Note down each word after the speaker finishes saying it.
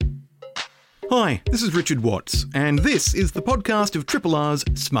Hi, this is Richard Watts, and this is the podcast of Triple R's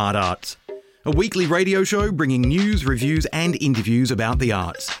Smart Arts, a weekly radio show bringing news, reviews and interviews about the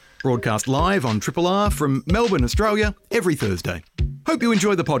arts. Broadcast live on Triple R from Melbourne, Australia, every Thursday. Hope you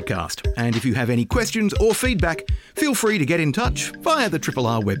enjoy the podcast, and if you have any questions or feedback, feel free to get in touch via the Triple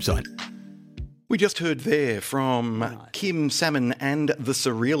R website. We just heard there from Kim, Salmon and the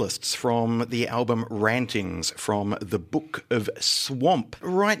Surrealists from the album Rantings from the Book of Swamp.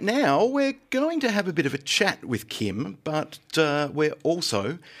 Right now, we're going to have a bit of a chat with Kim, but we're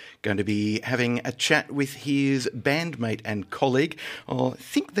also going to be having a chat with his bandmate and colleague. I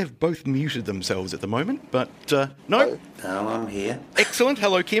think they've both muted themselves at the moment, but no. No, I'm here. Excellent.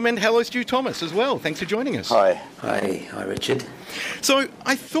 Hello, Kim, and hello, Stu Thomas as well. Thanks for joining us. Hi, Richard. So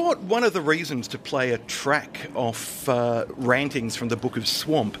I thought one of the reasons to play a track off Rantings from the Book of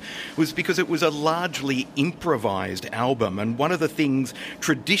Swamp was because it was a largely improvised album, and one of the things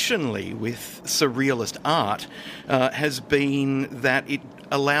traditionally with surrealist art has been that it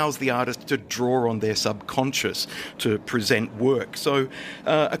allows the artist to draw on their subconscious to present work. So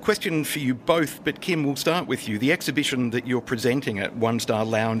a question for you both, but Kim, we'll start with you. The exhibition that you're presenting at One Star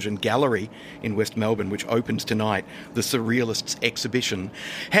Lounge and Gallery in West Melbourne, which opens tonight, the Surrealists exhibition.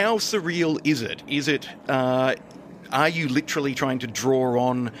 How surreal is it? Is it... are you literally trying to draw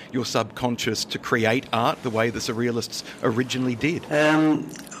on your subconscious to create art the way the Surrealists originally did?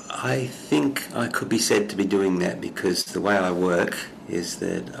 I think I could be said to be doing that because the way I work is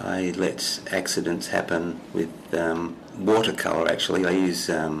that I let accidents happen with watercolour, actually. I use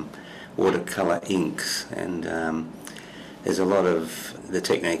watercolour inks, and there's a lot of the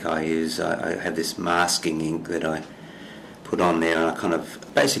technique I use. I have this masking ink that I put on there, and I kind of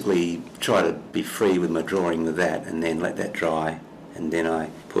basically try to be free with my drawing with that and then let that dry, and then I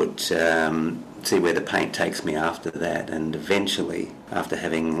put see where the paint takes me after that, and eventually, after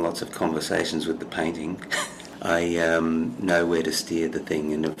having lots of conversations with the painting, I know where to steer the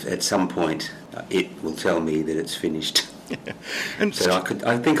thing, and at some point it will tell me that it's finished. And so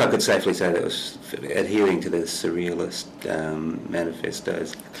I think I could safely say that it was adhering to the surrealist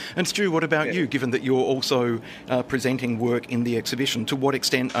manifestos. And Stu, what about you, given that you're also presenting work in the exhibition? To what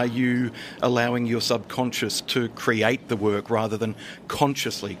extent are you allowing your subconscious to create the work rather than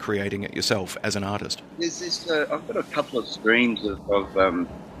consciously creating it yourself as an artist? There's this. I've got a couple of streams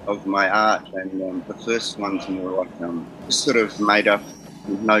of my art, and the first one's more like just sort of made up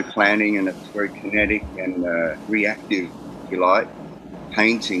with no planning, and it's very kinetic and reactive, if you like,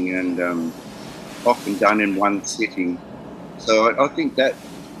 painting, and often done in one sitting. So I think that's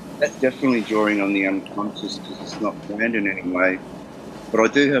definitely drawing on the unconscious because it's not planned in any way. But I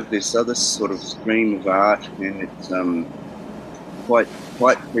do have this other sort of stream of art, and it's quite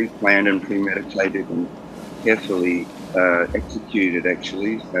pre-planned and premeditated and carefully executed,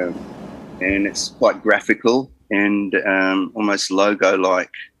 actually, and it's quite graphical and almost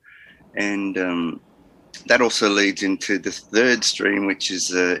logo-like, and that also leads into the third stream, which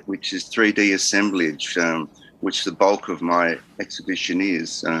is 3D assemblage, which the bulk of my exhibition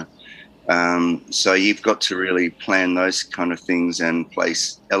is. So you've got to really plan those kind of things and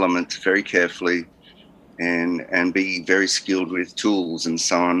place elements very carefully, and be very skilled with tools and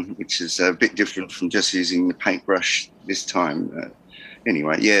so on, which is a bit different from just using the paintbrush this time.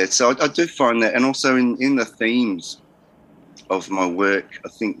 Anyway, yeah, so I do find that, and also in the themes of my work, I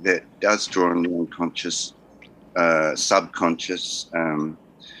think that does draw on the unconscious, subconscious,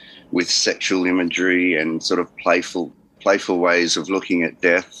 with sexual imagery and sort of playful ways of looking at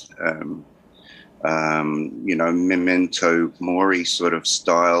death, memento mori sort of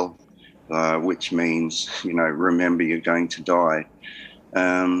style, which means, remember you're going to die.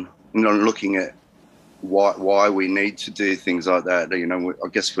 Looking at why we need to do things like that. I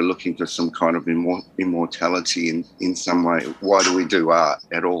guess we're looking for some kind of immortality in some way. Why do we do art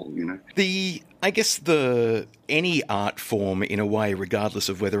at all, Any art form, in a way, regardless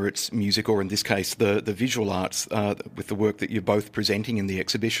of whether it's music or, in this case, the visual arts, with the work that you're both presenting in the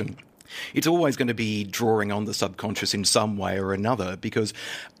exhibition, it's always going to be drawing on the subconscious in some way or another, because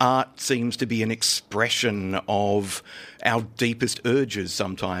art seems to be an expression of our deepest urges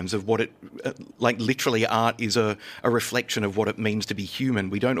sometimes, of what it, literally art is a reflection of what it means to be human.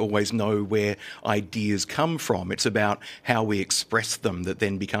 We don't always know where ideas come from. It's about how we express them that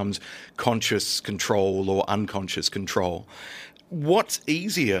then becomes conscious control or unconscious control. What's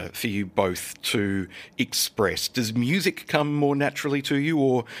easier for you both to express? Does music come more naturally to you,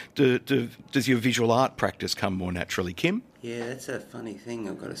 or does your visual art practice come more naturally, Kim? Yeah, that's a funny thing,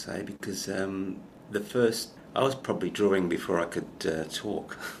 I've got to say, because I was probably drawing before I could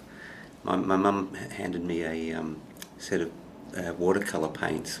talk. My mum handed me a set of watercolour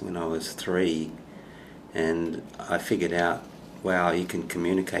paints when I was 3, and I figured out, wow, you can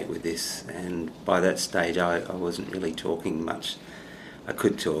communicate with this. And by that stage, I wasn't really talking much. I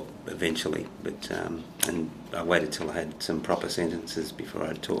could talk eventually, but and I waited till I had some proper sentences before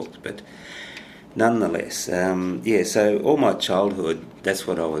I talked. But nonetheless, so all my childhood, that's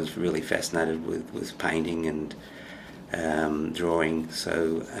what I was really fascinated with, was painting and drawing.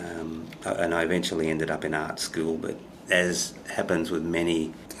 So, and I eventually ended up in art school, but as happens with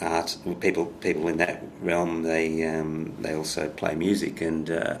many art people in that realm, they also play music, and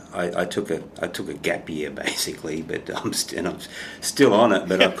I took a gap year basically, but I'm still on it.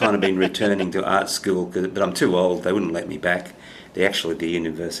 But I've kind of been returning to art school, but I'm too old. They wouldn't let me back. The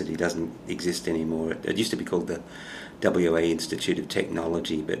university doesn't exist anymore. It used to be called the WA Institute of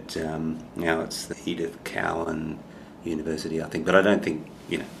Technology, but now it's the Edith Cowan University, I think. But I don't think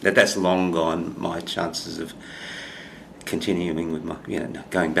that's long gone. My chances of continuing with my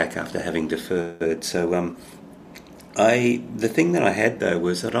going back after having deferred. So the thing that I had though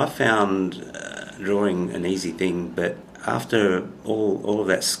was that I found drawing an easy thing, but after all of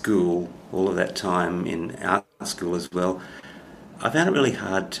that school, all of that time in art school as well, I found it really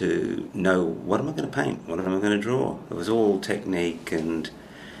hard to know, what am I going to paint? What am I going to draw? It was all technique, and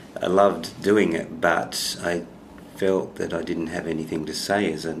I loved doing it, but I felt that I didn't have anything to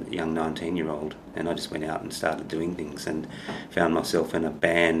say as a young 19-year-old, and I just went out and started doing things and found myself in a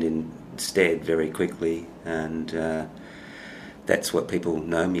band instead very quickly, and that's what people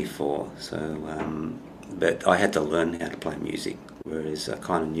know me for. So, but I had to learn how to play music, whereas I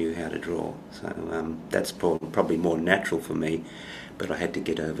kind of knew how to draw. So that's probably more natural for me, but I had to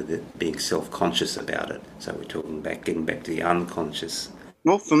get over being self-conscious about it. So we're getting back to the unconscious.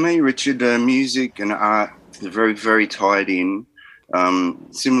 Well, for me, Richard, music and art are very, very tied in.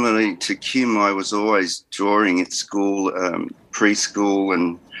 Similarly to Kim, I was always drawing at school, preschool,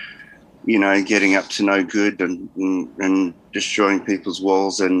 and getting up to no good and destroying people's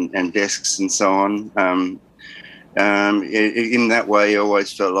walls and desks and so on. In that way, I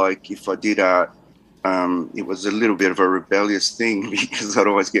always felt like if I did art, it was a little bit of a rebellious thing because I'd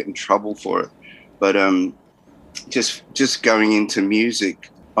always get in trouble for it. But just going into music,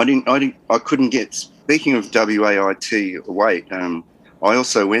 I couldn't get. Speaking of WAIT, I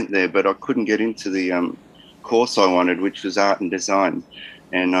also went there, but I couldn't get into the course I wanted, which was art and design.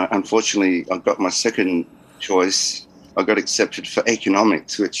 And unfortunately, I got my second choice. I got accepted for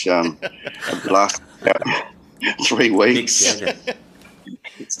economics, which lasted about 3 weeks.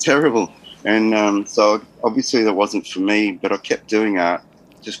 It's terrible. And so obviously that wasn't for me, but I kept doing art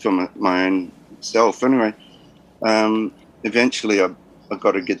just for my own self. Anyway, eventually I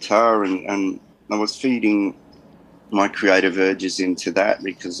got a guitar and I was feeding my creative urges into that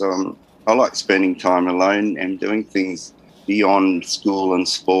because I like spending time alone and doing things beyond school and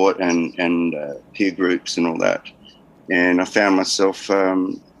sport and peer groups and all that. And I found myself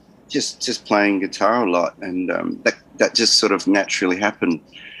just playing guitar a lot, and that just sort of naturally happened.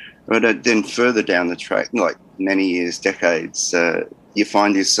 But then further down the track, like many years, decades, you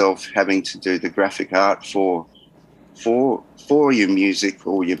find yourself having to do the graphic art for your music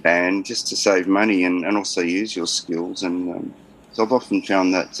or your band just to save money and also use your skills. And so I've often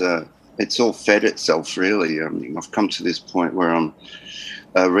found that it's all fed itself, really. I mean, I've come to this point where I'm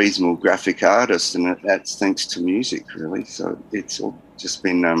a reasonable graphic artist, and that's thanks to music, really. So it's all just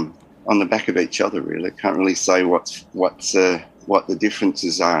been on the back of each other, really. Can't really say what the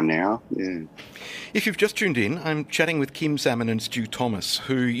differences are now. Yeah. If you've just tuned in, I'm chatting with Kim Salmon and Stu Thomas,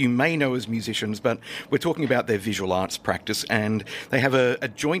 who you may know as musicians, but we're talking about their visual arts practice, and they have a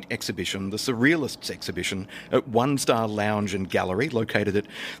joint exhibition, the Surrealists exhibition, at One Star Lounge and Gallery, located at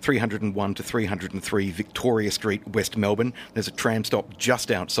 301 to 303 Victoria Street, West Melbourne. There's a tram stop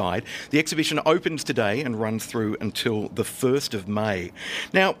just outside. The exhibition opens today and runs through until the 1st of May.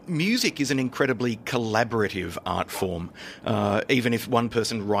 Now, music is an incredibly collaborative art form. Even if one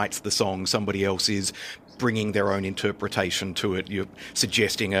person writes the song, somebody else is bringing their own interpretation to it. You're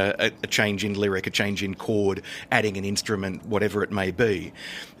suggesting a change in lyric, a change in chord, adding an instrument, whatever it may be.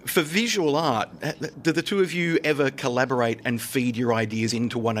 For visual art, do the two of you ever collaborate and feed your ideas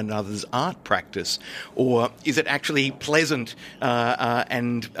into one another's art practice? Or is it actually pleasant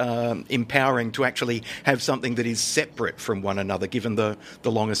and empowering to actually have something that is separate from one another, given the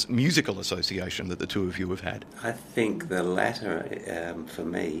longest musical association that the two of you have had? I think the latter for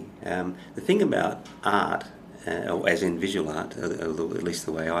me. The thing about art, or as in visual art, at least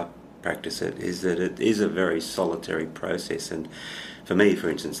the way I practice it, is that it is a very solitary process. And for me, for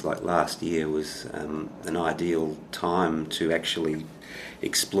instance, like last year was an ideal time to actually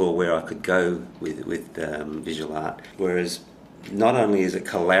explore where I could go with visual art. Whereas not only is it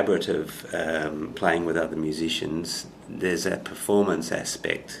collaborative, playing with other musicians, there's a performance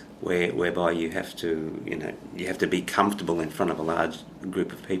aspect whereby you have to be comfortable in front of a large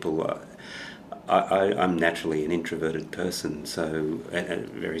group of people. I'm naturally an introverted person, so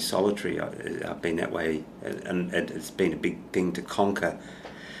very solitary. I've been that way, and it's been a big thing to conquer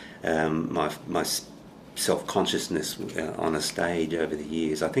my self-consciousness on a stage over the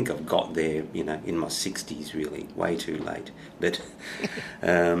years. I think I've got there, in my 60s, really, way too late. But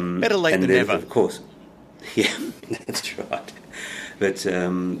better late than never. Of course, yeah, that's right. But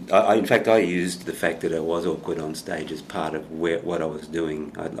in fact, I used the fact that I was awkward on stage as part of what I was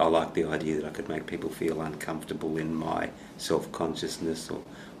doing. I liked the idea that I could make people feel uncomfortable in my self-consciousness or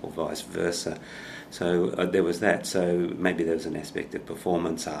vice versa. So there was that. So maybe there was an aspect of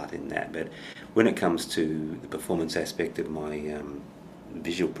performance art in that. But when it comes to the performance aspect of my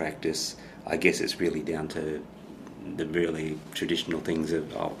visual practice, I guess it's really down to the really traditional things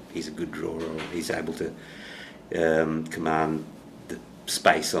of, he's a good drawer, or he's able to command the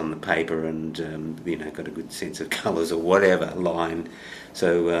space on the paper and got a good sense of colours or whatever line.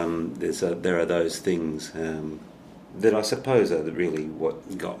 So there are those things that I suppose are really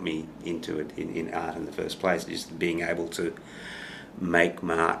what got me into it in art in the first place, just being able to make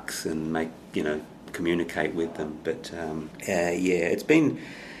marks and communicate with them. But it's been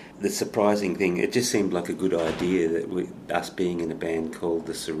the surprising thing. It just seemed like a good idea that us being in a band called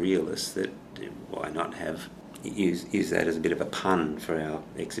the Surrealists, that why not use that as a bit of a pun for our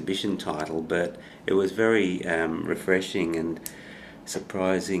exhibition title. But it was very refreshing and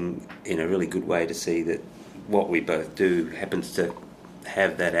surprising in a really good way to see that what we both do happens to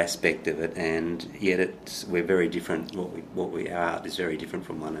have that aspect of it, and yet we're very different. What we are is very different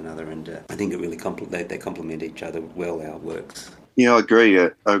from one another, and I think it really they complement each other well, our works. Yeah, I agree.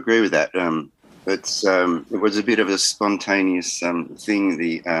 I agree with that. It was a bit of a spontaneous thing,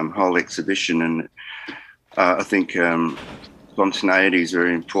 the whole exhibition, and I think spontaneity is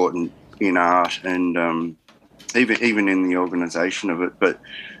very important in art, and even in the organisation of it. But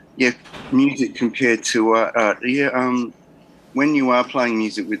yeah, music compared to art. When you are playing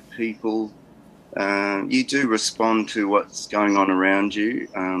music with people, you do respond to what's going on around you.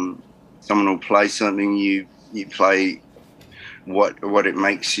 Someone will play something, you play what it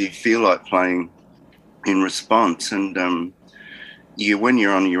makes you feel like playing in response. And when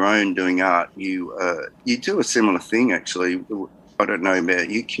you're on your own doing art, you do a similar thing, actually. I don't know about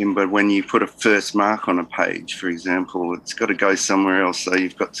you, Kim, but when you put a first mark on a page, for example, it's got to go somewhere else, so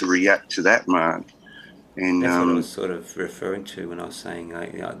you've got to react to that mark. And that's what I was sort of referring to when I was saying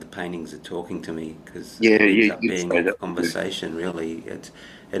the paintings are talking to me, because it ends up being a conversation, really.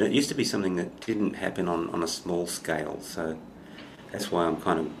 And it used to be something that didn't happen on a small scale, so that's why I'm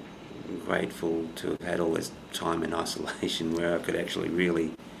kind of grateful to have had all this time in isolation where I could actually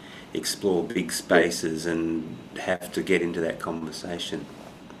really explore big spaces and have to get into that conversation.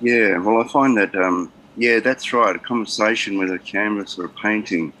 Yeah, well, I find that, that's right, a conversation with a canvas or a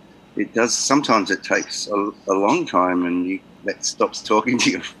painting, sometimes it takes a long time, and that stops talking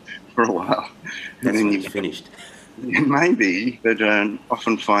to you for a while. And then you're finished. Maybe, but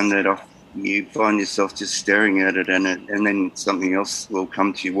often find that you find yourself just staring at it, and then something else will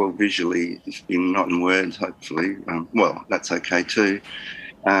come to you, well, visually, not in words, hopefully. Well, that's okay too.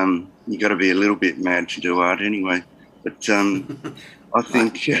 You got to be a little bit mad to do art anyway. But I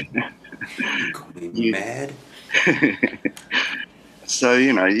think you call me mad. So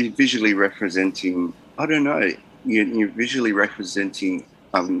you're visually representing. I don't know. You're visually representing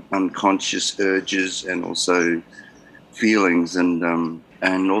unconscious urges and also feelings and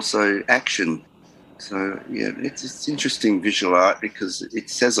also action. So yeah, it's interesting visual art because it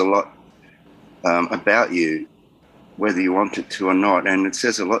says a lot about you, whether you want it to or not, and it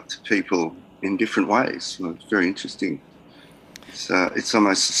says a lot to people in different ways. So it's very interesting. It's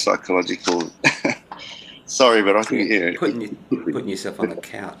almost psychological. Sorry, but I think putting yourself on the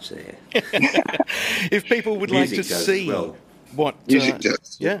couch there. If people would like to see what music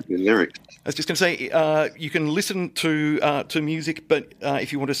does, the lyrics. I was just going to say, you can listen to music, but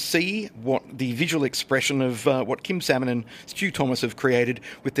if you want to see what the visual expression of what Kim Salmon and Stu Thomas have created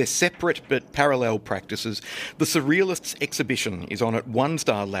with their separate but parallel practices, the Surrealists exhibition is on at One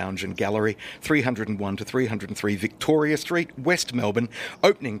Star Lounge and Gallery, 301 to 303 Victoria Street, West Melbourne,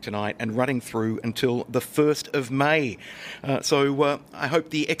 opening tonight and running through until the 1st of May. So I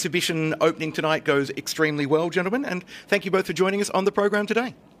hope the exhibition opening tonight goes extremely well, gentlemen, and thank you both for joining us on the program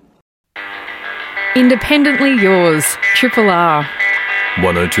today. Independently yours, Triple R.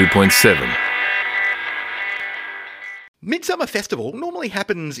 102.7. Midsumma Festival normally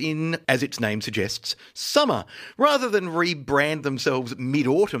happens in, as its name suggests, summer. Rather than rebrand themselves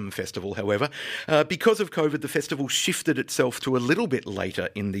Mid-Autumn Festival, however, because of COVID, the festival shifted itself to a little bit later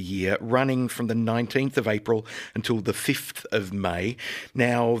in the year, running from the 19th of April until the 5th of May.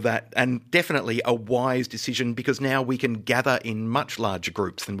 Now that, and definitely a wise decision, because now we can gather in much larger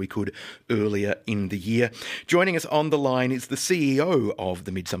groups than we could earlier in the year. Joining us on the line is the CEO of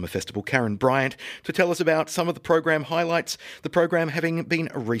the Midsumma Festival, Karen Bryant, to tell us about some of the program highlights, the program having been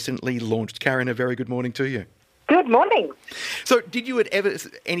recently launched. Karen, a very good morning to you. Good morning. So did you at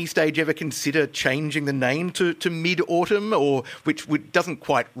any stage ever consider changing the name to Mid-Autumn, or which doesn't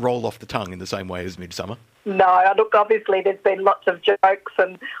quite roll off the tongue in the same way as Midsumma? No, look, obviously there's been lots of jokes,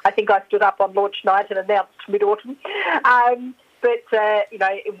 and I think I stood up on launch night and announced Mid-Autumn.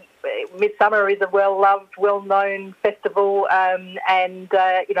 Midsumma is a well-loved, well-known festival,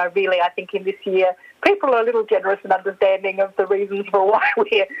 really I think in this year people are a little generous and understanding of the reasons for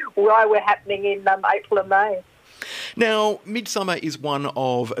why we're happening in April and May. Now, Midsumma is one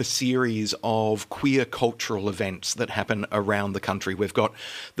of a series of queer cultural events that happen around the country. We've got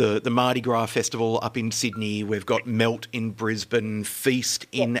the Mardi Gras Festival up in Sydney, we've got Melt in Brisbane, Feast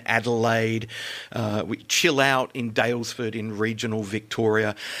in Adelaide, we Chill Out in Daylesford in regional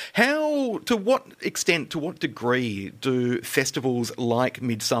Victoria. To what degree do festivals like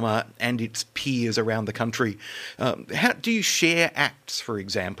Midsumma and its peers around the country, how do you share acts, for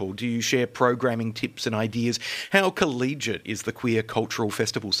example? Do you share programming tips and ideas? How collegiate is the queer cultural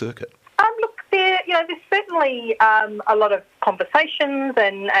festival circuit? There's certainly a lot of conversations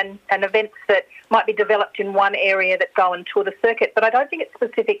and events that might be developed in one area that go and tour the circuit, but I don't think it's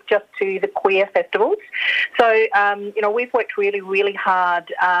specific just to the queer festivals. So, we've worked really, really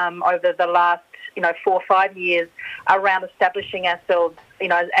hard over the last 4 or 5 years around establishing ourselves,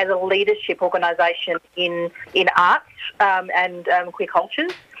 as a leadership organisation in arts and queer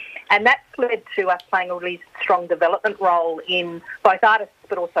cultures. And that's led to us playing a really strong development role in both artists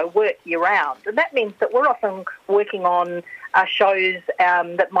but also work year-round. And that means that we're often working on shows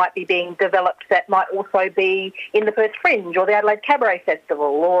that might be being developed that might also be in the Perth Fringe or the Adelaide Cabaret Festival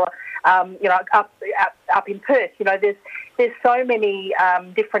or, up in Perth. There's so many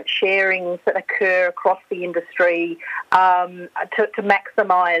different sharings that occur across the industry to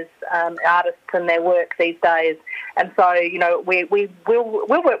maximise artists and their work these days. And so,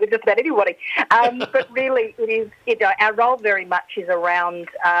 we'll work with just about everybody. But really, our role very much is around,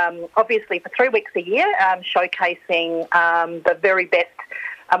 obviously, for 3 weeks a year, showcasing the very best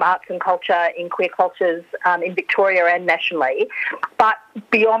arts and culture in queer cultures in Victoria and nationally. But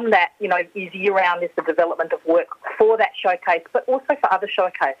beyond that, is year-round is the development of work for that showcase, but also for other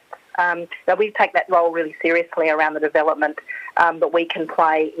showcases. We take that role really seriously around the development that we can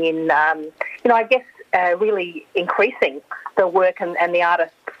play in, really increasing the work and the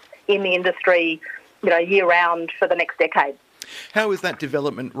artists in the industry, year-round for the next decade. How is that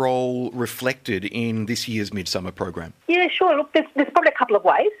development role reflected in this year's Midsumma program? Yeah, sure. Look, there's probably a couple of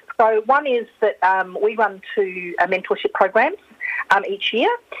ways. So one is that we run 2 mentorship programs each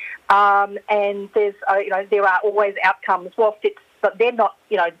year, and there's there are always outcomes. But they're not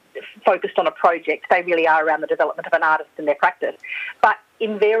focused on a project. They really are around the development of an artist and their practice. But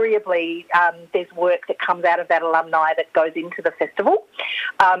invariably, there's work that comes out of that alumni that goes into the festival.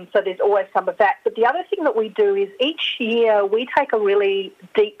 So there's always some of that. But the other thing that we do is each year we take a really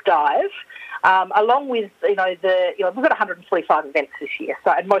deep dive, along with, we've got 145 events this year,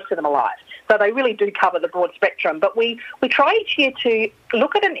 and most of them are live. So they really do cover the broad spectrum. But we try each year to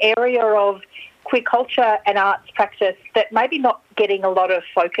look at an area of queer culture and arts practice that maybe not getting a lot of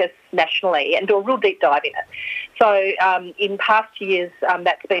focus nationally and do a real deep dive in it. So in past years,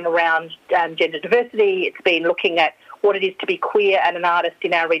 that's been around gender diversity. It's been looking at what it is to be queer and an artist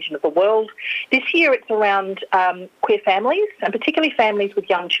in our region of the world. This year it's around queer families, and particularly families with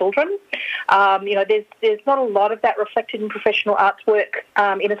young children. There's not a lot of that reflected in professional arts work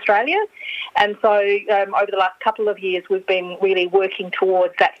in Australia. And so over the last couple of years we've been really working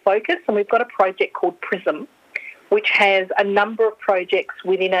towards that focus, and we've got a project called PRISM, which has a number of projects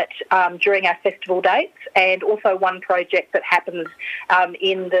within it during our festival dates, and also one project that happens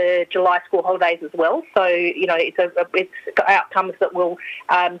in the July school holidays as well. So, it's outcomes that will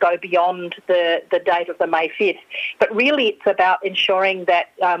go beyond the date of the May 5th. But really it's about ensuring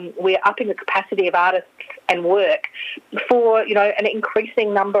that we're upping the capacity of artists and work for, an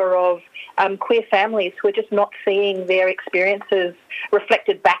increasing number of queer families who are just not seeing their experiences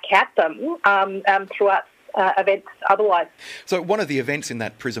reflected back at them throughout events otherwise. So one of the events in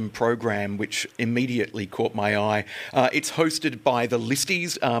that Prism program, which immediately caught my eye, it's hosted by the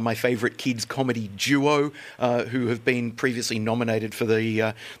Listies, my favourite kids comedy duo, who have been previously nominated for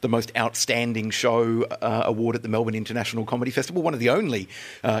the most outstanding show award at the Melbourne International Comedy Festival, one of the only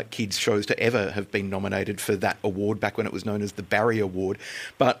kids shows to ever have been nominated for that award back when it was known as the Barry Award.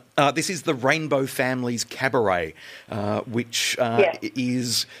 But this is the Rainbow Families Cabaret, which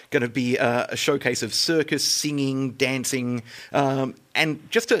is going to be a showcase of circus, singing, dancing,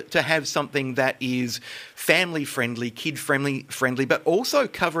 and just to have something that is family-friendly, kid-friendly, but also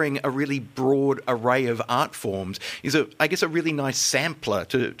covering a really broad array of art forms is, I guess, a really nice sampler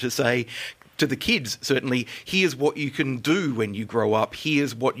to say to the kids, certainly, here's what you can do when you grow up,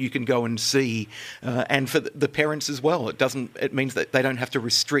 here's what you can go and see, and for the parents as well. It means that they don't have to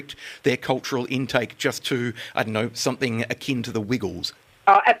restrict their cultural intake just to, I don't know, something akin to the Wiggles.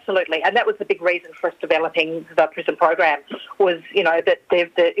 Oh, absolutely, and that was the big reason for us developing the Prism program. Was that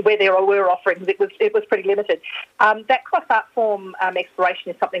where there were offerings, it was pretty limited. That cross art form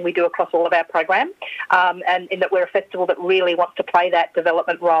exploration is something we do across all of our programs, and in that we're a festival that really wants to play that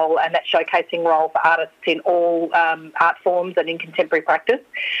development role and that showcasing role for artists in all art forms and in contemporary practice.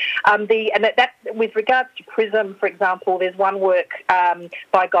 That with regards to Prism, for example, there's one work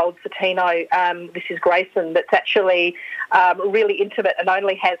by Gold Satino, This is Grayson, that's actually really intimate and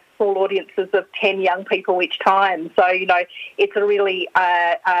only has small audiences of 10 young people each time. So, it's a really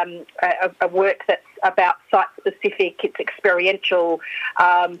a work that's about site-specific, it's experiential,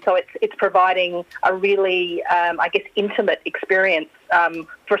 so it's providing a really, intimate experience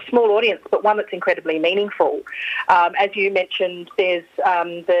for a small audience, but one that's incredibly meaningful. As you mentioned, there's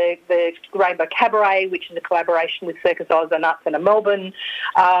the Rainbow Cabaret, which is a collaboration with Circus Oz and Arts Centre Melbourne.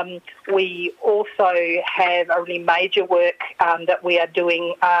 We also have a really major work that we are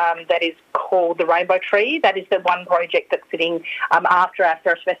doing that is called the Rainbow Tree. That is the one project that's sitting after our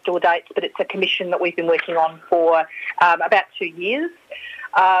Ferris Festival dates, but it's a commission that we've been working on for about 2 years.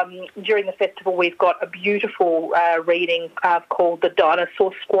 During the festival, we've got a beautiful reading called The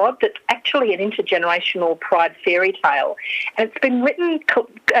Dinosaur Squad that's actually an intergenerational pride fairy tale. And it's been written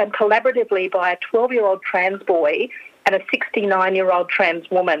collaboratively by a 12-year-old trans boy and a 69-year-old trans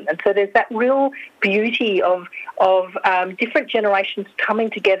woman. And so there's that real beauty of different generations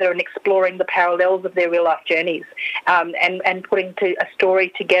coming together and exploring the parallels of their real-life journeys, and putting a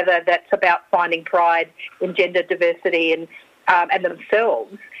story together that's about finding pride in gender diversity and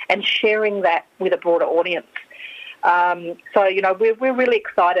themselves, and sharing that with a broader audience. We're really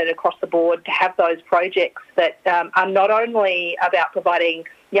excited across the board to have those projects that are not only about providing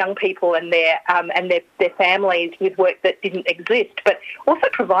young people and their families with work that didn't exist, but also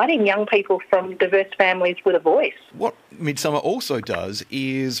providing young people from diverse families with a voice. What Midsumma also does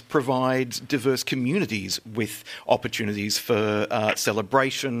is provides diverse communities with opportunities for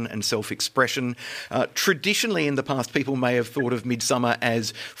celebration and self-expression. Traditionally, in the past, people may have thought of Midsumma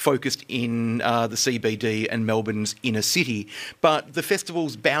as focused in the CBD and Melbourne's inner city, but the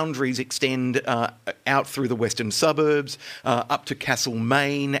festival's boundaries extend out through the western suburbs, up to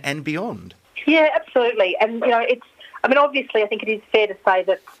Castlemaine and beyond. Yeah, absolutely. And, obviously, I think it is fair to say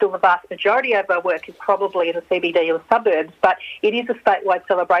that still the vast majority of our work is probably in the CBD or the suburbs, but it is a statewide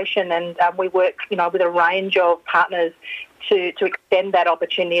celebration, and we work, with a range of partners to extend that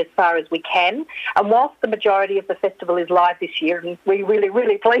opportunity as far as we can. And whilst the majority of the festival is live this year, and we're really,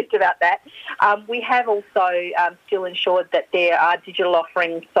 really pleased about that, we have also still ensured that there are digital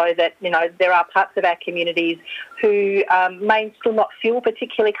offerings so that, there are parts of our communities who may still not feel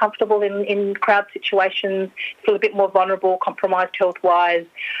particularly comfortable in crowd situations, feel a bit more vulnerable, compromised health-wise,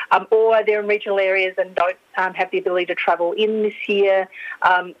 or they're in regional areas and don't have the ability to travel in this year.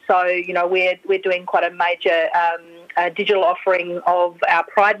 We're doing quite a major digital offering of our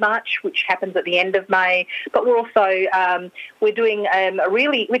Pride March, which happens at the end of May. But we're also we're doing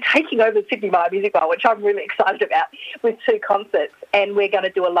we're taking over the Sydney Maya Music Bowl, which I'm really excited about, with 2 concerts, and we're going to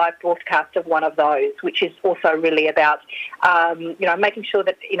do a live broadcast of one of those, which is also really about making sure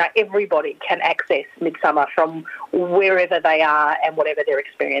that everybody can access Midsumma from wherever they are and whatever their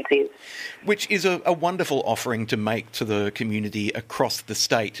experience is. Which is a wonderful offering to make to the community across the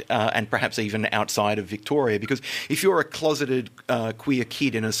state and perhaps even outside of Victoria, because if if you're a closeted queer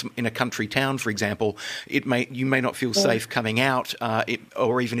kid in a country town, for example, you may not feel safe coming out,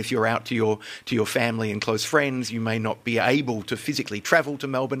 or even if you're out to your family and close friends, you may not be able to physically travel to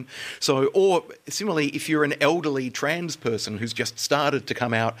Melbourne. So, or similarly, if you're an elderly trans person who's just started to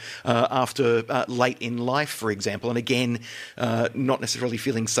come out after late in life, for example, and again, not necessarily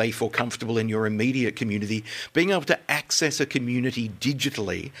feeling safe or comfortable in your immediate community, being able to access a community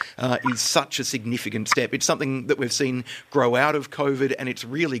digitally is such a significant step. It's something that we've seen grow out of COVID, and it's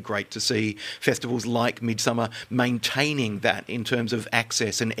really great to see festivals like Midsumma maintaining that in terms of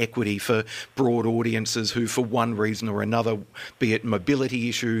access and equity for broad audiences who, for one reason or another, be it mobility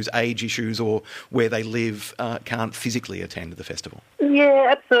issues, age issues, or where they live, can't physically attend the festival.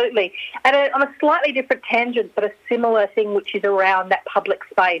 Yeah, absolutely. And on a slightly different tangent, but a similar thing, which is around that public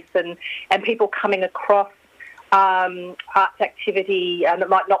space and people coming across arts activity that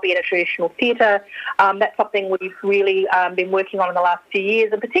might not be in a traditional theatre. That's something we've really been working on in the last few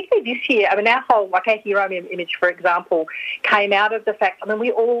years, and particularly this year. I mean, our hero image, for example, came out of the fact, we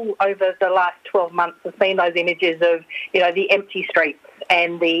all over the last 12 months have seen those images of, the empty streets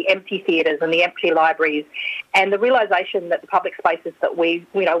and the empty theatres and the empty libraries, and the realisation that the public spaces that we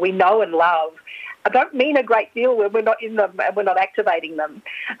know and love don't mean a great deal when we're not in them and we're not activating them.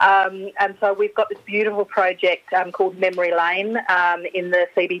 And so we've got this beautiful project called Memory Lane in the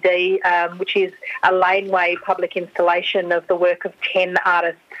CBD, which is a laneway public installation of the work of 10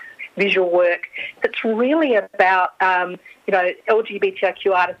 artists, visual work, that's really about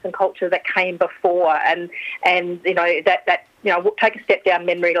LGBTIQ artists and culture that came before, and we'll take a step down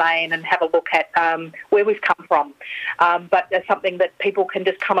memory lane and have a look at where we've come from. But there's something that people can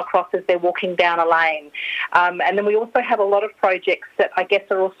just come across as they're walking down a lane. And then we also have a lot of projects that I guess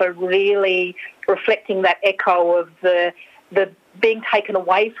are also really reflecting that echo of the being taken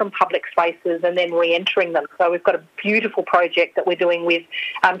away from public spaces and then re-entering them. So we've got a beautiful project that we're doing with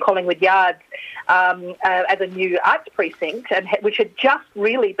Collingwood Yards as a new arts precinct, and which had just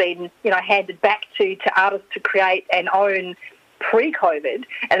really been handed back to artists to create and own pre-COVID,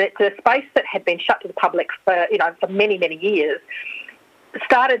 and it's a space that had been shut to the public for many, many years.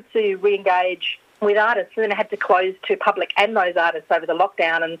 Started to re-engage with artists, and then had to close to public and those artists over the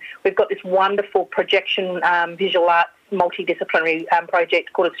lockdown. And we've got this wonderful projection visual arts multidisciplinary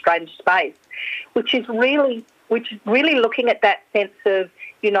project called A Strange Space, which is really looking at that sense of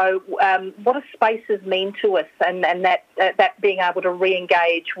what do spaces mean to us, and that being able to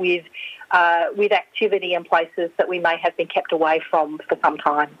re-engage with activity in places that we may have been kept away from for some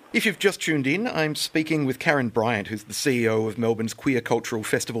time. If you've just tuned in, I'm speaking with Karen Bryant, who's the CEO of Melbourne's queer cultural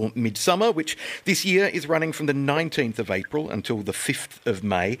festival Midsumma, which this year is running from the 19th of April until the 5th of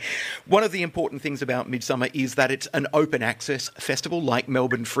May. One of the important things about Midsumma is that it's an open access festival. Like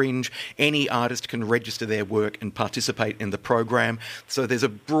Melbourne Fringe, any artist can register their work and participate in the program. So there's a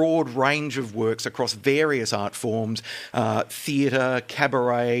broad range of works across various art forms, theatre,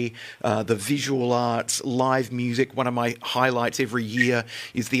 cabaret, the visual arts, live music. One of my highlights every year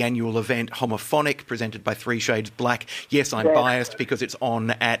is the annual event Homophonic, presented by Three Shades Black. Yes, I'm biased because it's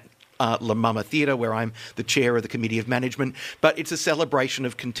on at La Mama Theatre, where I'm the chair of the Committee of Management, but it's a celebration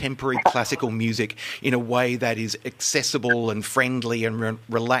of contemporary classical music in a way that is accessible and friendly and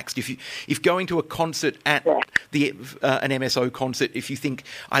relaxed. If going to a concert at an MSO concert, if you think,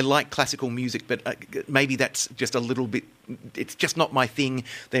 I like classical music, but maybe that's just a little bit, it's just not my thing,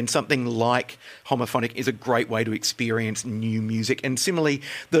 then something like Homophonic is a great way to experience new music. And similarly,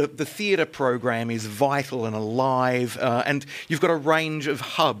 the theatre program is vital and alive, and you've got a range of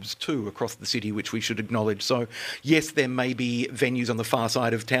hubs too across the city, which we should acknowledge. So yes, there may be venues on the far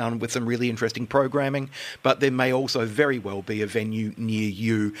side of town with some really interesting programming, but there may also very well be a venue near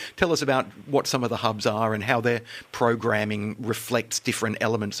you. Tell us about what some of the hubs are and how their programming reflects different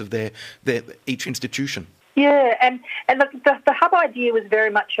elements of their each institution. Yeah, and the hub idea was very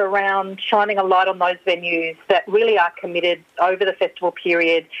much around shining a light on those venues that really are committed over the festival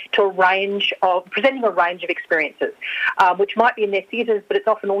period to presenting a range of experiences, which might be in their theatres, but it's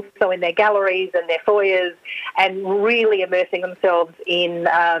often also in their galleries and their foyers, and really immersing themselves in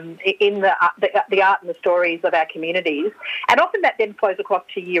the art and the stories of our communities. And often that then flows across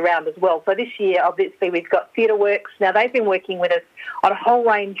to year round as well. So this year, obviously, we've got Theatre Works. Now, they've been working with us on a whole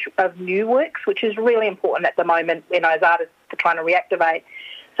range of new works, which is really important at the moment, as artists are trying to reactivate.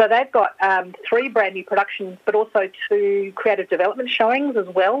 So they've got 3 brand new productions, but also 2 creative development showings as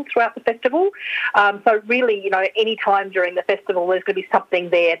well throughout the festival. So really, any time during the festival, there's going to be something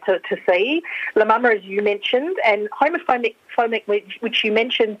there to see. La Mama, as you mentioned, and Homophonic, which you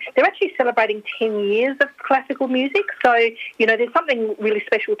mentioned, they're actually celebrating 10 years of classical music. So, there's something really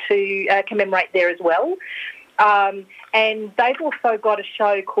special to commemorate there as well. And they've also got a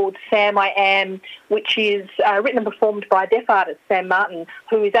show called Sam I Am, which is written and performed by a deaf artist, Sam Martin,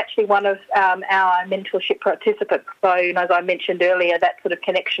 who is actually one of our mentorship participants. So, as I mentioned earlier, that sort of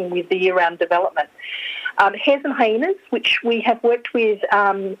connection with the year-round development. Hares and Hyenas, which we have worked with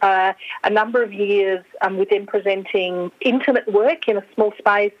a number of years with them presenting intimate work in a small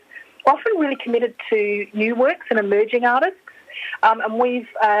space, often really committed to new works and emerging artists. And we've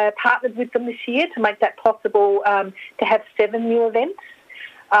partnered with them this year to make that possible, to have 7 new events.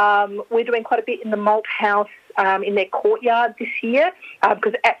 We're doing quite a bit in the Malt House in their courtyard this year,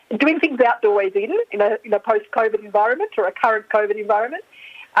 because doing things outdoors in a post-COVID environment or a current COVID environment.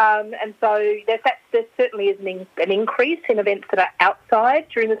 And so there certainly is an increase in events that are outside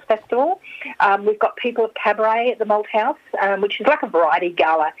during this festival. We've got People of Cabaret at the Malt House, which is like a variety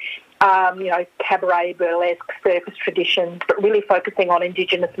gala. Cabaret, burlesque, circus traditions, but really focusing on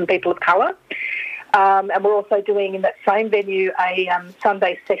Indigenous and people of colour. And we're also doing in that same venue a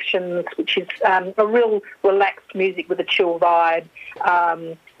Sunday Sessions, which is a real relaxed music with a chill vibe,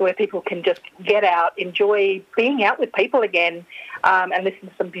 where people can just get out, enjoy being out with people again, and listen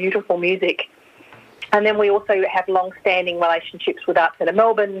to some beautiful music. And then we also have long-standing relationships with Arts Centre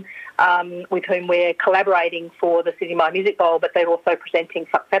Melbourne, with whom we're collaborating for the Sydney My Music Bowl, but they're also presenting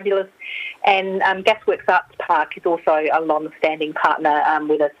Fabulous. And Gasworks Arts Park is also a long-standing partner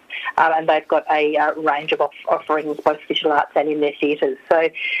with us, and they've got a range of offerings, both visual arts and in their theatres. So,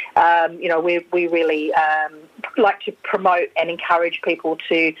 we really like to promote and encourage people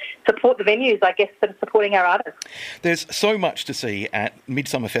to support the venues, I guess, that are supporting our artists. There's so much to see at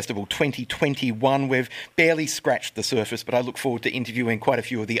Midsumma Festival 2021. We've barely scratched the surface, but I look forward to interviewing quite a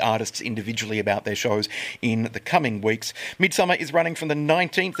few of the artists individually about their shows in the coming weeks. Midsumma is running from the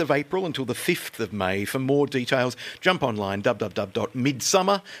 19th of April until the 5th of May. For more details, jump online,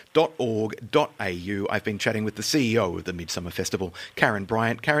 www.midsumma.org.au. I've been chatting with the CEO of the Midsumma Festival, Karen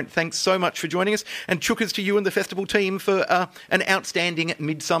Bryant. Karen, thanks so much for joining us, and chukas to you and the festival team for an outstanding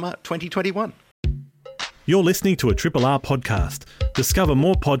Midsumma 2021. You're listening to a Triple R podcast. Discover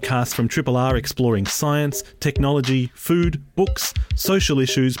more podcasts from Triple R exploring science, technology, food, books, social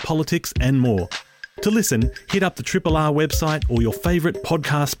issues, politics and more. To listen, hit up the Triple R website or your favourite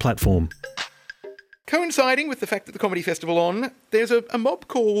podcast platform. Coinciding with the fact that the Comedy Festival on, there's a mob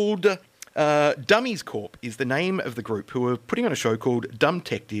called Dummies Corp is the name of the group, who are putting on a show called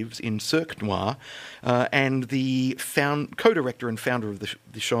Dumtectives in Cirque Noir, and the co-director and founder of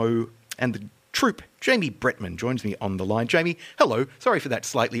the show and the troupe, Jamie Bretman, joins me on the line. Jamie, hello. Sorry for that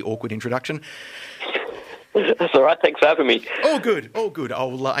slightly awkward introduction. That's all right. Thanks for having me. All good.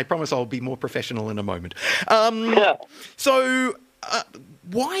 I promise I'll be more professional in a moment. So,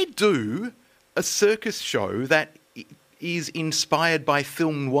 why do a circus show that is inspired by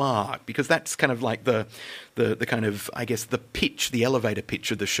film noir? Because that's kind of like the kind of, I guess, the pitch, the elevator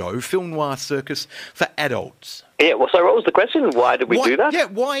pitch of the show. Film noir circus for adults. Yeah, well, so what was the question? Why did we do that? Yeah,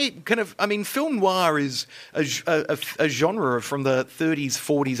 why film noir is a genre from the 30s,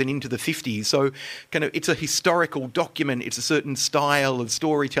 40s and into the 50s. So kind of it's a historical document. It's a certain style of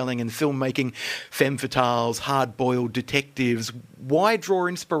storytelling and filmmaking, femme fatales, hard-boiled detectives. Why draw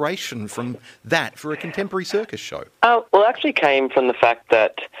inspiration from that for a contemporary circus show? Well, it actually came from the fact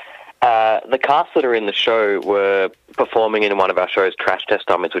that the cast that are in the show were performing in one of our shows, Trash Test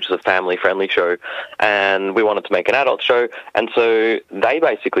Dummies, which is a family-friendly show, and we wanted to make an adult show, and so they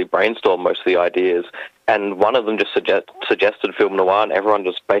basically brainstormed most of the ideas, and one of them just suggested film noir, and everyone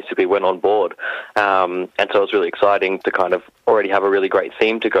just basically went on board, and so it was really exciting to kind of already have a really great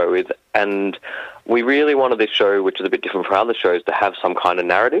theme to go with, and we really wanted this show, which is a bit different from other shows, to have some kind of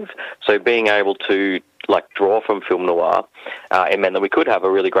narrative, so being able to draw from film noir, it meant that we could have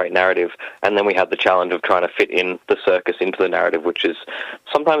a really great narrative, and then we had the challenge of trying to fit in the circus into the narrative, which is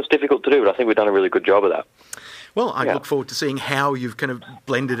sometimes difficult to do, but I think we've done a really good job of that. Well, I look forward to seeing how you've kind of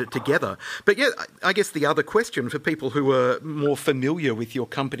blended it together. But yeah, I guess the other question for people who are more familiar with your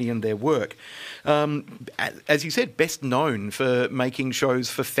company and their work, as you said, best known for making shows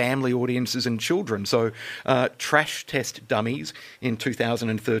for family audiences and children. So Trash Test Dummies in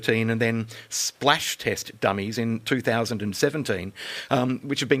 2013 and then Splash Test Dummies in 2017,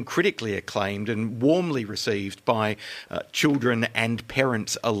 which have been critically acclaimed and warmly received by children and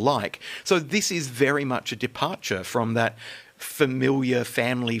parents alike. So this is very much a departure from that familiar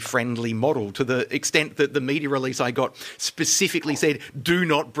family-friendly model, to the extent that the media release I got specifically said, do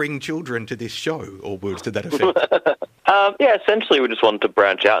not bring children to this show, or words to that effect. Essentially we just wanted to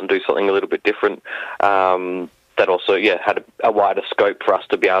branch out and do something a little bit different, that also had a wider scope for us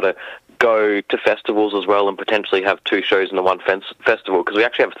to be able to go to festivals as well and potentially have 2 shows in the one festival, because we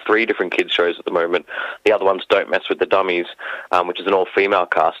actually have 3 different kids shows at the moment. The other ones Don't Mess with the Dummies, which is an all-female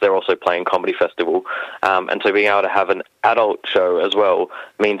cast. They're also playing comedy festival. And so being able to have an adult show as well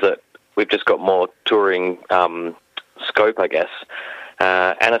means that we've just got more touring scope, I guess.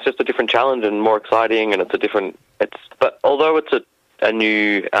 And it's just a different challenge and more exciting, and but although it's a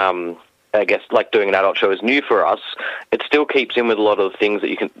new, I guess, like doing an adult show is new for us, it still keeps in with a lot of the things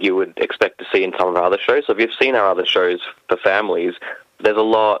that you would expect to see in some of our other shows. So if you've seen our other shows for families, there's a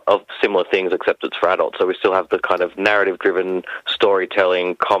lot of similar things, except it's for adults. So we still have the kind of narrative-driven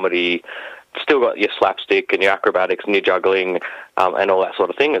storytelling, comedy, still got your slapstick and your acrobatics and your juggling and all that sort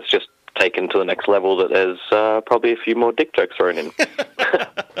of thing. It's just taken to the next level that there's probably a few more dick jokes thrown in.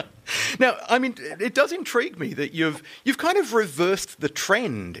 Now, I mean, it does intrigue me that you've kind of reversed the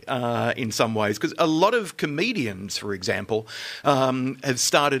trend in some ways, because a lot of comedians, for example, have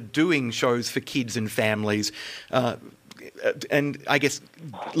started doing shows for kids and families, and I guess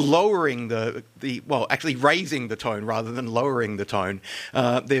lowering actually raising the tone rather than lowering the tone.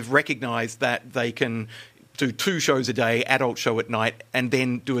 They've recognised that they can do 2 shows a day, adult show at night, and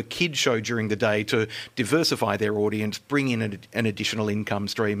then do a kid show during the day to diversify their audience, bring in an additional income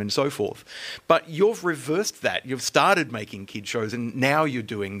stream and so forth. But you've reversed that. You've started making kid shows, and now you're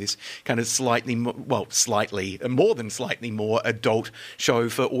doing this kind of more than slightly more adult show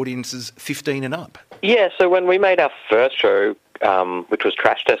for audiences 15 and up. Yeah, so when we made our first show, which was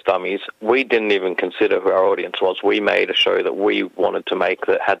Trash Test Dummies, we didn't even consider who our audience was. We made a show that we wanted to make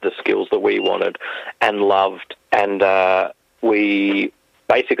that had the skills that we wanted and loved. And we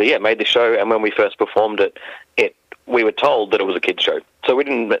basically, made the show. And when we first performed it, we were told that it was a kid's show. So we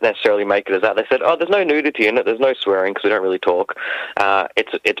didn't necessarily make it as that. They said, there's no nudity in it, there's no swearing because we don't really talk.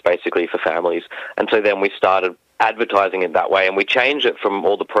 It's basically for families. And so then we started advertising it that way, and we changed it from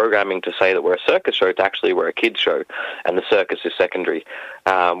all the programming to say that we're a circus show to actually we're a kids show, and the circus is secondary.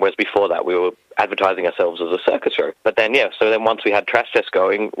 Whereas before that, we were advertising ourselves as a circus show. But then, so then once we had Trash Test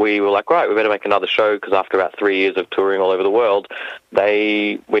going, we were like, right, we better make another show, because after about 3 years of touring all over the world,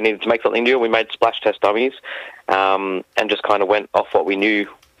 we needed to make something new. We made Splash Test Dummies, and just kind of went off what we knew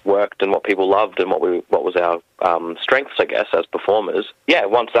worked and what people loved and what was our strengths, I guess, as performers. Yeah,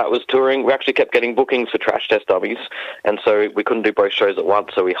 once that was touring, we actually kept getting bookings for Trash Test Dummies, and so we couldn't do both shows at once,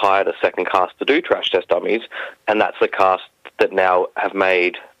 so we hired a second cast to do Trash Test Dummies, and that's the cast that now have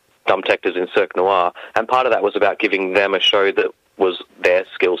made Dumtectives in Cirque Noir, and part of that was about giving them a show that was their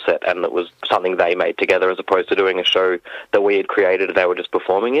skill set and that was something they made together, as opposed to doing a show that we had created and they were just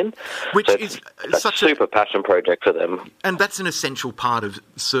performing in. Which so is such a super passion project for them. And that's an essential part of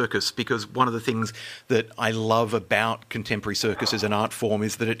circus, because one of the things that I love about contemporary circus as an art form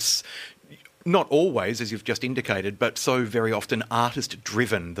is that it's not always, as you've just indicated, but so very often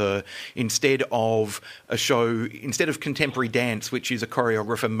artist-driven. Instead of contemporary dance, which is a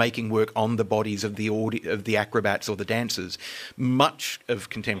choreographer making work on the bodies of the acrobats or the dancers, much of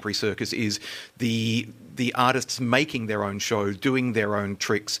contemporary circus is the artists making their own show, doing their own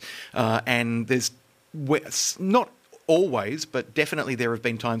tricks, and there's not always, but definitely there have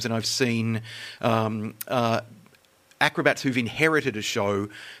been times, and I've seen acrobats who've inherited a show,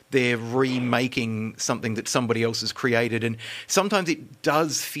 they're remaking something that somebody else has created, and sometimes it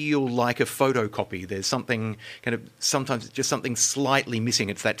does feel like a photocopy. There's something sometimes it's just something slightly missing.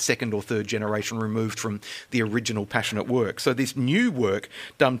 It's that second or third generation removed from the original passionate work. So this new work,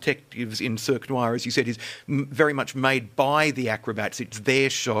 Dumtectives in Cirque Noir, as you said, is very much made by the acrobats. It's their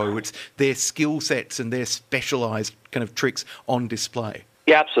show, it's their skill sets and their specialised kind of tricks on display.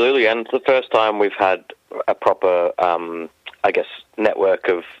 Yeah, absolutely, and it's the first time we've had a proper, network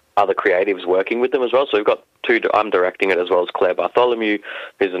of other creatives working with them as well. So we've got I'm directing it, as well as Claire Bartholomew,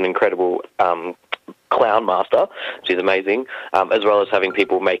 who's an incredible clown master. She's amazing, as well as having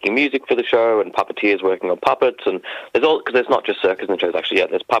people making music for the show and puppeteers working on puppets. And because there's not just circus in the shows, actually. Yeah,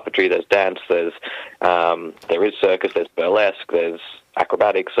 there's puppetry, there's dance, there is circus, there's burlesque, there's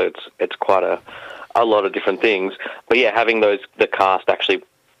acrobatics. So it's quite a lot of different things. But yeah, having the cast actually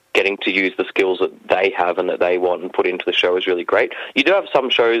getting to use the skills that they have and that they want and put into the show is really great. You do have some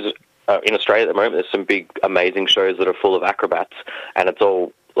shows in Australia at the moment. There's some big, amazing shows that are full of acrobats, and it's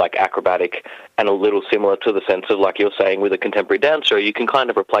all like acrobatic and a little similar to the sense of, like you're saying, with a contemporary dance show, you can kind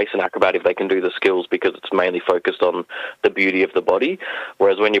of replace an acrobat if they can do the skills, because it's mainly focused on the beauty of the body.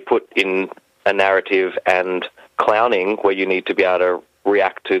 Whereas when you put in a narrative and clowning, where you need to be able to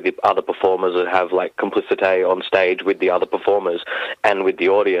react to the other performers and have like complicity on stage with the other performers and with the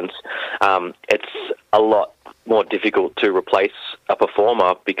audience, it's a lot more difficult to replace a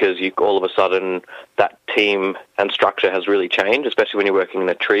performer, because all of a sudden that team and structure has really changed, especially when you're working in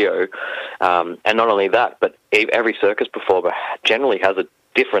a trio. And not only that, but every circus performer generally has a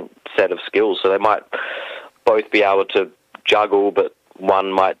different set of skills. So they might both be able to juggle, but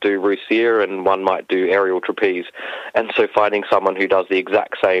one might do Roussier and one might do aerial trapeze. And so finding someone who does the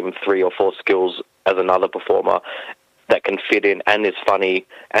exact same 3 or 4 skills as another performer that can fit in and is funny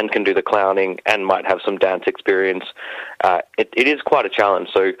and can do the clowning and might have some dance experience, it is quite a challenge.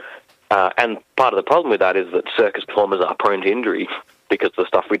 So, and part of the problem with that is that circus performers are prone to injury because the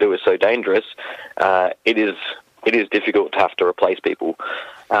stuff we do is so dangerous. It is difficult to have to replace people.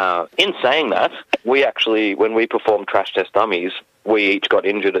 In saying that, we actually, when we performed Trash Test Dummies, we each got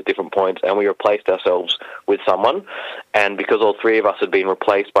injured at different points and we replaced ourselves with someone. And because all 3 of us had been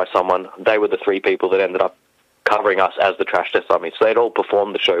replaced by someone, they were the 3 people that ended up covering us as the Trash Test Dummies. So they'd all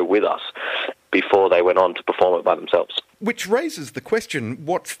performed the show with us before they went on to perform it by themselves. Which raises the question,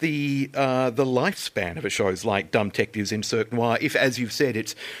 what's the lifespan of a shows like Dumtectives in Cirque Noir, if, as you've said,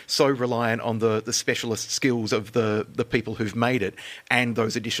 it's so reliant on the specialist skills of the people who've made it and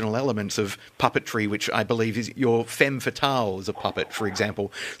those additional elements of puppetry, which I believe is your femme fatale as a puppet, for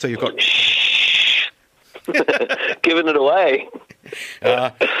example. So you've got... Giving it away.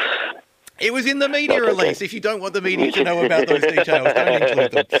 It was in the media release. If you don't want the media to know about those details, don't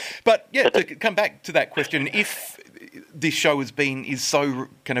include them. But yeah, to come back to that question, if this show is so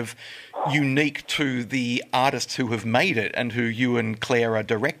kind of unique to the artists who have made it and who you and Claire are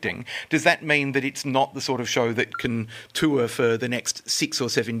directing, does that mean that it's not the sort of show that can tour for the next 6 or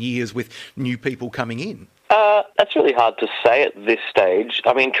 7 years with new people coming in? That's really hard to say at this stage.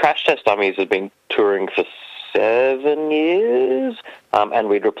 I mean, Trash Test Dummies have been touring for 7 years, and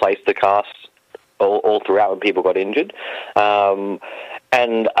we'd replaced the cast all throughout when people got injured.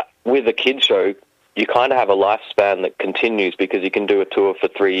 And with a kids show, you kind of have a lifespan that continues because you can do a tour for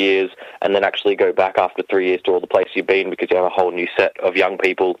 3 years and then actually go back after 3 years to all the places you've been because you have a whole new set of young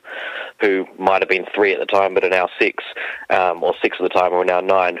people who might have been 3 at the time but are now 6, or 6 at the time or are now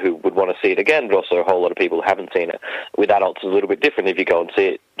 9 who would want to see it again, but also a whole lot of people who haven't seen it. With adults, it's a little bit different. If you go and see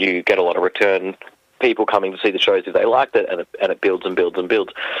it, you get a lot of return people coming to see the shows if they liked it, and it builds and builds and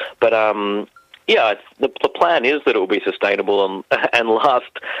builds. But yeah, the plan is that it will be sustainable and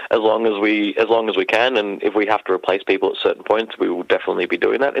last as long as we can. And if we have to replace people at certain points, we will definitely be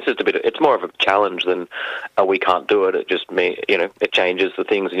doing that. It's just it's more of a challenge than we can't do it. It just it changes the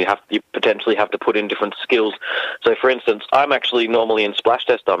things, and you potentially have to put in different skills. So, for instance, I'm actually normally in Splash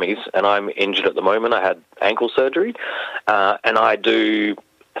Test Dummies, and I'm injured at the moment. I had ankle surgery, and I do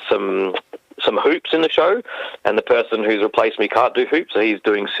some hoops in the show, and the person who's replaced me can't do hoops, so he's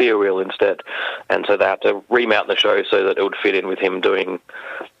doing serial instead. And so they have to remount the show so that it would fit in with him doing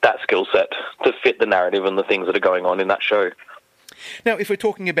that skill set to fit the narrative and the things that are going on in that show. Now, if we're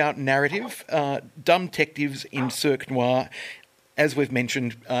talking about narrative, Dumtectives in Cirque Noir, as we've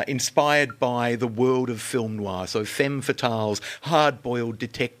mentioned, inspired by the world of film noir, so femme fatales, hard-boiled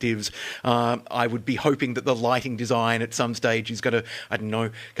detectives. I would be hoping that the lighting design at some stage is going to, I don't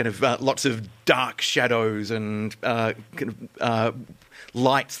know, kind of lots of dark shadows and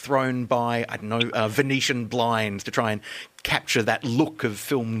lights thrown by, I don't know, Venetian blinds to try and capture that look of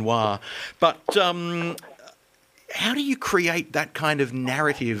film noir. But how do you create that kind of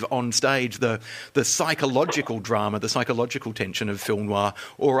narrative on stage, the psychological drama, the psychological tension of film noir,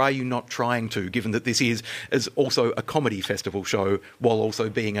 or are you not trying to, given that this is also a comedy festival show while also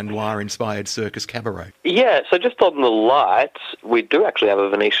being a noir-inspired circus cabaret? Yeah, so just on the lights, we do actually have a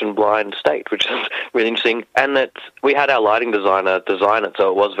Venetian blind state, which is really interesting, and we had our lighting designer design it, so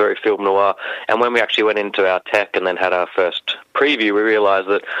it was very film noir, and when we actually went into our tech and then had our first preview, we realised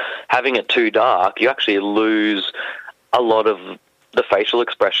that having it too dark, you actually lose a lot of the facial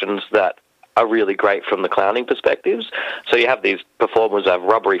expressions that are really great from the clowning perspectives. So you have these performers who have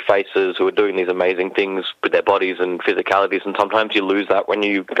rubbery faces who are doing these amazing things with their bodies and physicalities, and sometimes you lose that when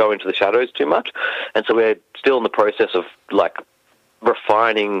you go into the shadows too much. And so we're still in the process of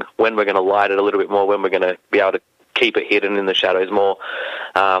refining when we're going to light it a little bit more, when we're going to be able to keep it hidden in the shadows more.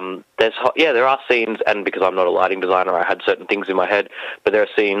 There are scenes, and because I'm not a lighting designer, I had certain things in my head, but there are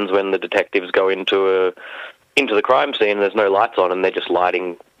scenes when the detectives go into the crime scene and there's no lights on and they're just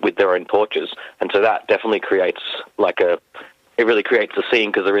lighting with their own torches. And so that definitely creates it really creates a scene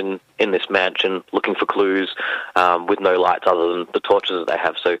because they're in this mansion looking for clues with no lights other than the torches that they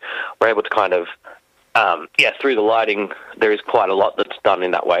have. So we're able to kind of, through the lighting, there is quite a lot that's done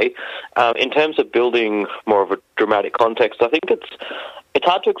in that way. In terms of building more of a dramatic context, I think it's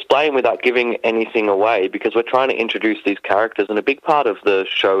hard to explain without giving anything away because we're trying to introduce these characters, and a big part of the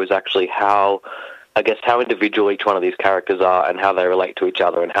show is actually how individual each one of these characters are and how they relate to each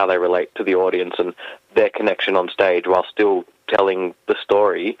other and how they relate to the audience and their connection on stage while still telling the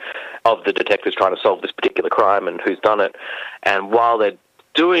story of the detectives trying to solve this particular crime and who's done it. And while they're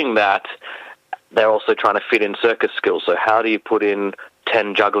doing that, they're also trying to fit in circus skills. So how do you put in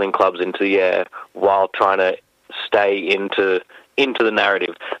 10 juggling clubs into the air while trying to stay into the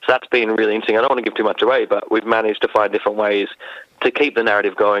narrative? So that's been really interesting. I don't want to give too much away, but we've managed to find different ways to keep the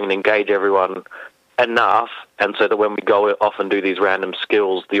narrative going and engage everyone enough, and so that when we go off and do these random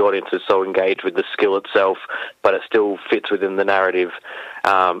skills, the audience is so engaged with the skill itself, but it still fits within the narrative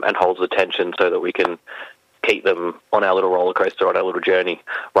and holds the tension so that we can keep them on our little roller coaster, on our little journey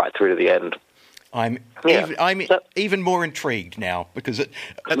right through to the end. I'm even more intrigued now, because at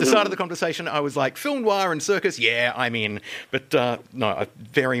the start of the conversation I was like, film noir and circus, yeah, I'm in. But no, I've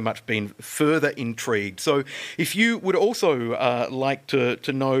very much been further intrigued. So if you would also like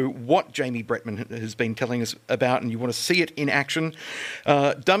to know what Jamie Bretman has been telling us about and you want to see it in action,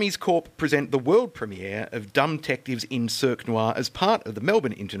 Dummies Corp present the world premiere of Dumtectives in Cirque Noir as part of the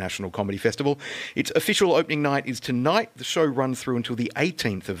Melbourne International Comedy Festival. Its official opening night is tonight. The show runs through until the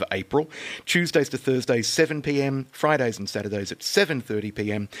 18th of April. Tuesdays to Thursdays 7pm, Fridays and Saturdays at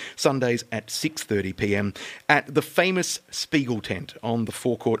 7:30pm, Sundays at 6:30pm at the famous Spiegel tent on the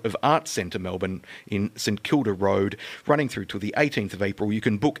forecourt of Arts Centre Melbourne in St Kilda Road, running through till the 18th of April. You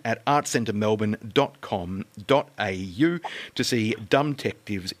can book at artcentermelbourne.com.au to see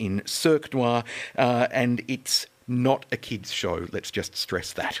Dumtectives in Cirque Noir, and it's not a kids' show, let's just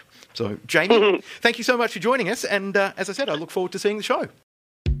stress that. So, Jamie, thank you so much for joining us, and as I said, I look forward to seeing the show.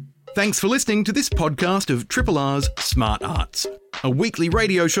 Thanks for listening to this podcast of Triple R's Smart Arts, a weekly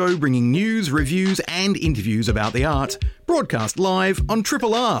radio show bringing news, reviews and interviews about the arts, broadcast live on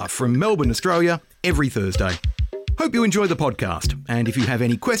Triple R from Melbourne, Australia, every Thursday. Hope you enjoy the podcast, and if you have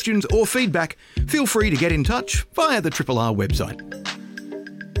any questions or feedback, feel free to get in touch via the Triple R website.